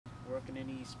working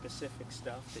any specific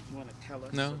stuff that you want to tell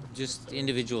us? No, just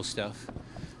individual stuff.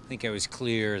 I think I was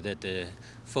clear that the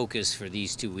focus for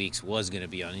these 2 weeks was going to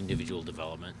be on individual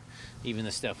development. Even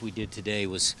the stuff we did today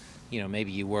was, you know,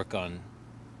 maybe you work on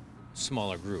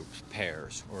smaller groups,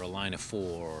 pairs, or a line of 4,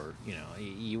 or, you know,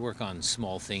 you work on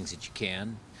small things that you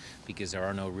can, because there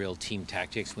are no real team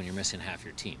tactics when you're missing half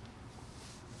your team.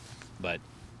 But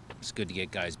it's good to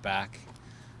get guys back.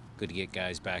 Good to get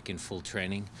guys back in full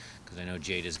training, because I know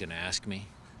Jada's going to ask me.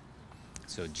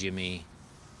 So Jimmy,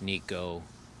 Nico,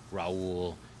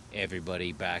 Raul,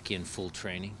 everybody back in full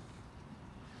training.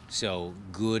 So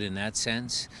good in that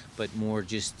sense, but more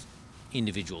just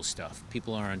individual stuff.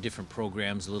 People are on different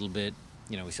programs a little bit.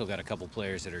 You know, we still got a couple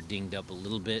players that are dinged up a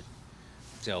little bit.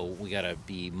 So we got to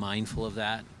be mindful of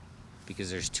that,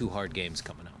 because there's 2 hard games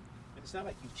coming up. And it's not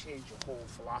like you've changed your whole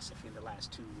philosophy in the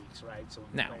last 2 weeks, right? So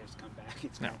when the players come back,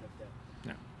 it's kind of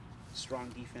the strong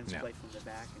defense, play from the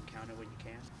back and counter when you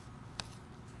can.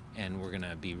 And we're going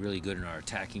to be really good in our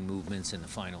attacking movements in the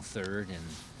final third, and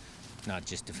not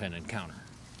just defend and counter.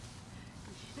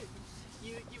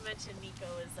 You mentioned Nico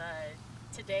is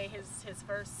today his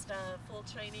first full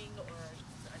training, or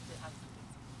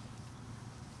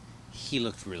he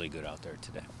looked really good out there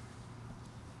today.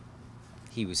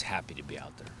 He was happy to be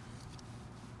out there.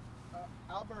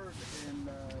 Albert and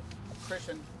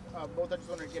Christian, both I just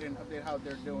want to get an update how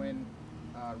they're doing.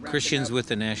 Christian's with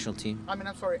the national team. I mean,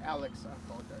 I'm sorry, Alex. I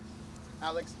apologize.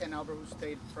 Alex and Albert, who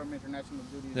stayed from international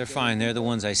duty. They're fine. They're the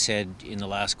ones I said in the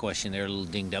last question. They're a little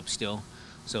dinged up still.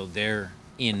 So they're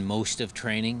in most of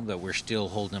training, but we're still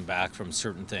holding them back from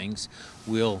certain things.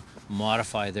 We'll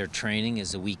modify their training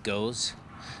as the week goes,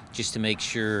 just to make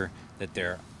sure that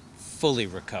they're fully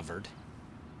recovered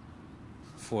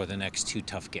for the next 2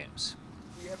 tough games.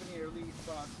 Do you have any early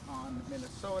thoughts on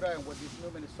Minnesota and what this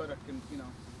new Minnesota can, you know,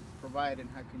 provide, and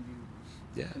how can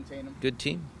you contain them? Good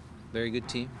team, very good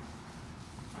team.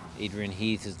 Adrian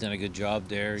Heath has done a good job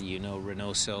there. You know,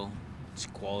 Reynoso, he's a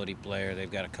quality player.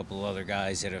 They've got a couple of other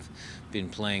guys that have been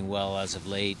playing well as of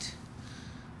late.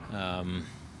 You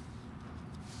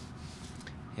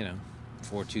know,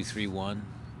 4-2-3-1.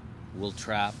 Will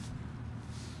Trapp,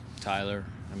 Tyler.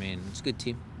 I mean, it's a good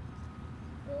team.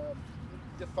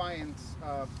 Defiance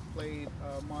played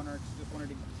Monarchs. Just wanted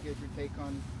to get your take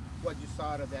on what you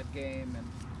saw out of that game. And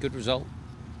good result.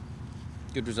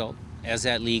 Good result. As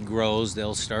that league grows,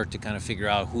 they'll start to kind of figure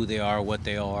out who they are, what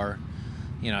they are.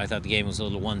 You know, I thought the game was a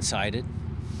little one-sided.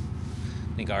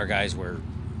 I think our guys were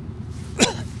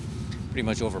pretty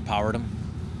much overpowered them.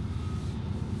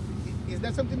 Is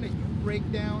that something that you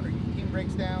break down, or your team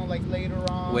breaks down, like later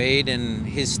on? Wade and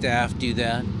his staff do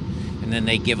that, and then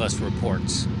they give us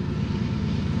reports.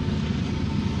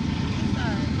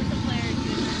 with the players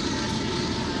you mentioned,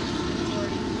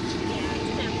 Jordy and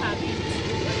Tim Poppy,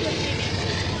 what do you think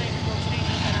is going full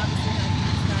training, but obviously that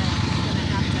means that he's going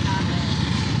to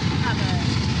have a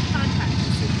contract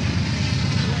decision.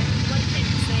 What can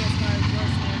you say as far as your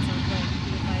stance on what you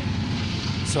would like?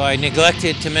 So I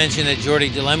neglected to mention that Jordy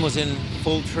Delem was in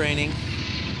full training,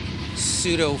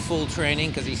 pseudo full training,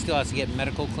 because he still has to get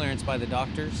medical clearance by the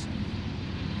doctors.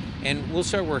 And we'll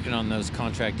start working on those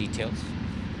contract details.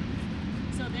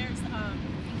 So there's,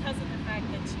 because of the fact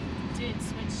that you did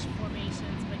switch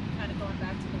formations, but you kind of going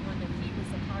back to the one that he was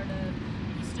a part of,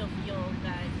 you still feel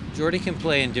that... Jordy can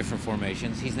play in different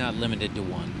formations. He's not limited to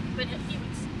one. But the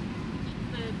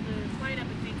lineup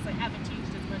and things like haven't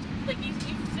changed as much. Like you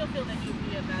still feel that he'd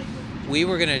be a valuable. We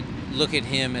were going to look at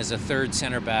him as a third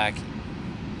center back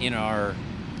in our,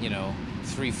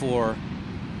 3-4-2-1.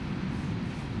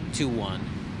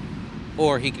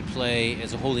 Or he could play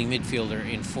as a holding midfielder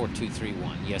in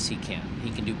 4-2-3-1. Yes, he can. He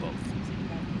can do both.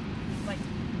 Like,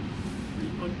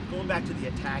 going back to the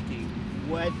attacking,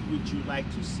 what would you like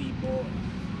to see more?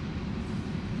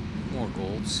 More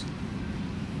goals.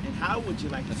 And how would you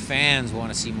like The to see fans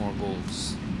want to see more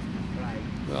goals. Right.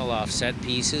 Well, off set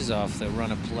pieces, off the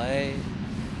run of play.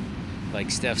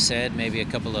 Like Steph said, maybe a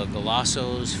couple of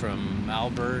golazos from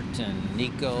Albert and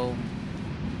Nico.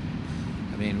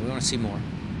 I mean, we want to see more.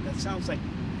 That sounds like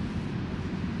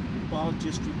ball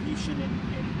distribution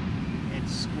and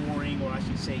scoring, or I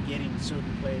should say getting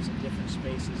certain players in different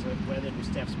spaces, whether it was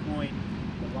Steph's point,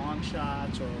 the long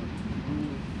shots, or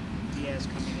Diaz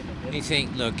coming in the middle. You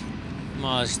think, look,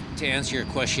 Maz, to answer your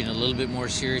question a little bit more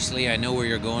seriously, I know where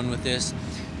you're going with this.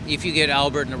 If you get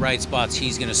Albert in the right spots,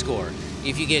 he's going to score.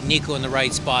 If you get Nico in the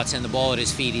right spots and the ball at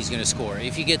his feet, he's going to score.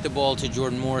 If you get the ball to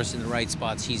Jordan Morris in the right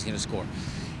spots, he's going to score.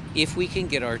 If we can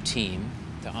get our team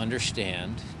to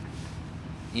understand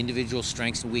individual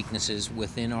strengths and weaknesses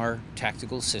within our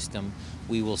tactical system,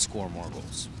 we will score more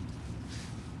goals.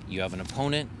 You have an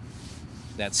opponent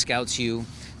that scouts you,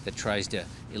 that tries to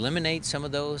eliminate some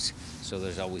of those. So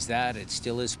there's always that. It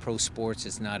still is pro sports.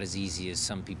 It's not as easy as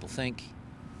some people think.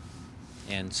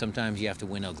 And sometimes you have to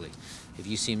win ugly. Have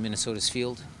you seen Minnesota's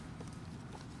field?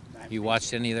 Have you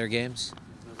watched any of their games?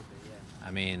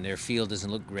 I mean, their field doesn't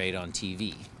look great on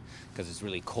TV because it's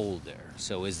really cold there.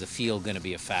 So is the field going to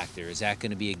be a factor? Is that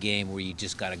going to be a game where you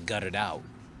just got to gut it out?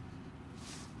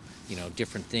 You know,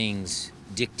 different things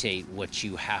dictate what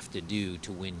you have to do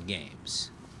to win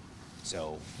games.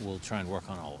 So we'll try and work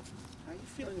on all of them. How are you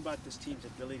feeling about this team's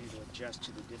ability to adjust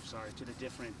to the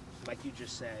different, like you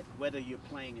just said, whether you're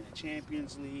playing in the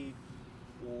Champions League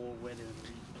or whether you're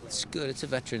playing? It's good. It's a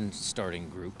veteran starting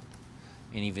group,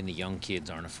 and even the young kids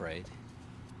aren't afraid.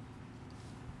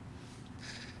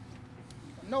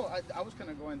 No, I was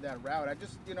gonna go in that route. I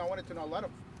just, I wanted to know a lot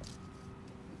of,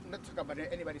 not to talk about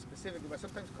anybody specifically, but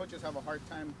sometimes coaches have a hard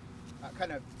time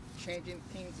kind of changing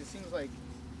things. It seems like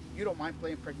you don't mind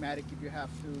playing pragmatic if you have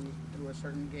to through a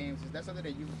certain games. Is that something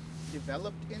that you've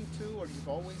developed into, or you've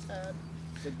always had?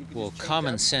 That you can Well, just change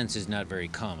common up? sense is not very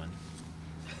common.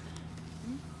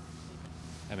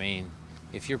 I mean,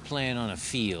 if you're playing on a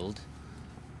field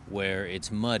where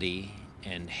it's muddy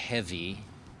and heavy,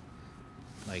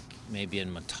 like maybe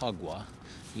in Matagua,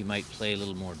 you might play a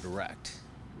little more direct.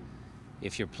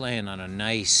 If you're playing on a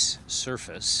nice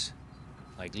surface,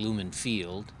 like Lumen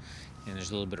Field, and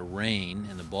there's a little bit of rain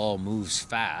and the ball moves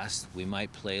fast, we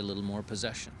might play a little more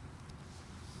possession.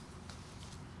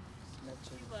 With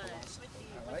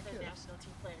the national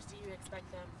team players, do you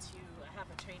expect them to have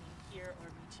a training here or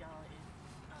meet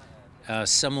y'all in?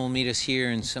 Some will meet us here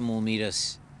and some will meet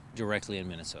us directly in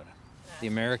Minnesota. The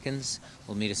Americans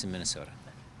will meet us in Minnesota.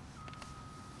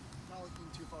 Not looking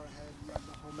too far ahead, you have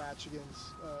the home match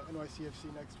against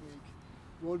NYCFC next week.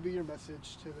 What would be your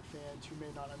message to the fans who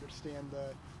may not understand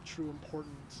the true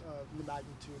importance of the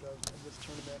magnitude of this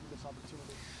tournament and this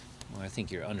opportunity? Well, I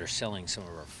think you're underselling some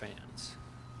of our fans.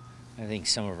 I think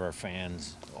some of our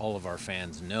fans, all of our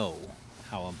fans, know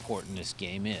how important this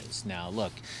game is. Now,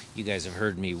 look, you guys have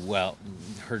heard me well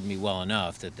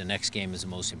enough that the next game is the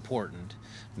most important,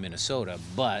 Minnesota.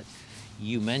 But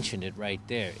you mentioned it right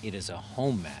there. It is a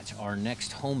home match. Our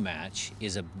next home match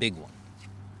is a big one.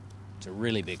 It's a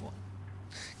really big one.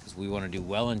 Because we want to do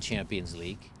well in Champions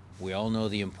League. We all know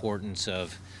the importance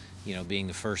of, being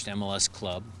the first MLS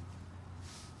club.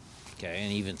 Okay,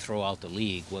 and even throw out the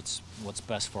league, what's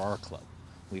best for our club.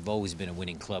 We've always been a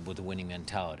winning club with a winning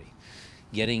mentality.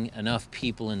 Getting enough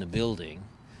people in the building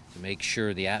to make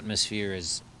sure the atmosphere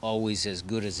is always as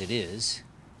good as it is,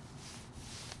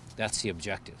 that's the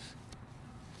objective.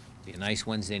 Be a nice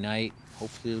Wednesday night.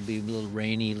 Hopefully it'll be a little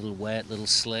rainy, a little wet, a little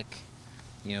slick.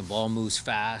 Ball moves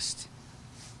fast.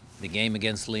 The game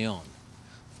against Lyon.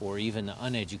 For even the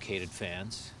uneducated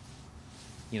fans,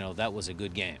 that was a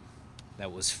good game.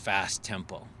 That was fast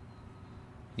tempo.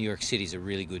 New York City's a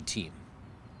really good team.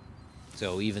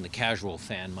 So even the casual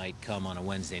fan might come on a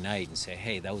Wednesday night and say,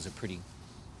 hey, that was a pretty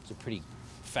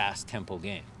fast tempo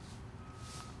game.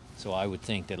 So I would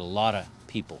think that a lot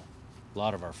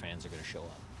of our fans are going to show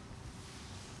up.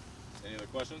 Any other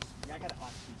questions? Yeah, I got an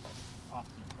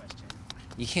off-beat question.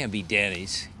 You can't beat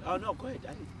Danny's. Oh, no, go ahead.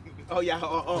 Oh, yeah.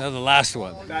 No, the last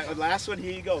one. The last one,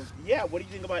 here you go. Yeah, what do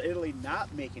you think about Italy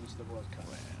not making it to the World Cup?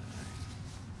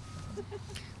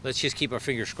 Let's just keep our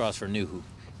fingers crossed for Nuhu.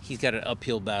 He's got an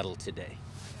uphill battle today.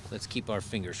 Let's keep our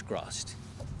fingers crossed.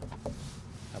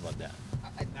 How about that?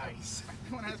 Nice.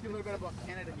 I want to ask you a little bit about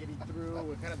Canada getting through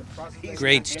and kind of the process.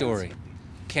 Great story.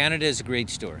 Canada is a great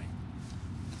story.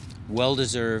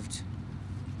 Well-deserved.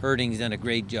 Herding's done a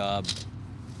great job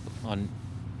on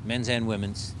men's and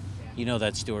women's. You know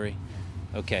that story?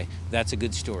 Okay, that's a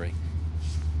good story.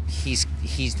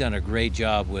 He's done a great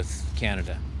job with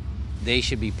Canada. They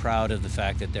should be proud of the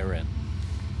fact that they're in.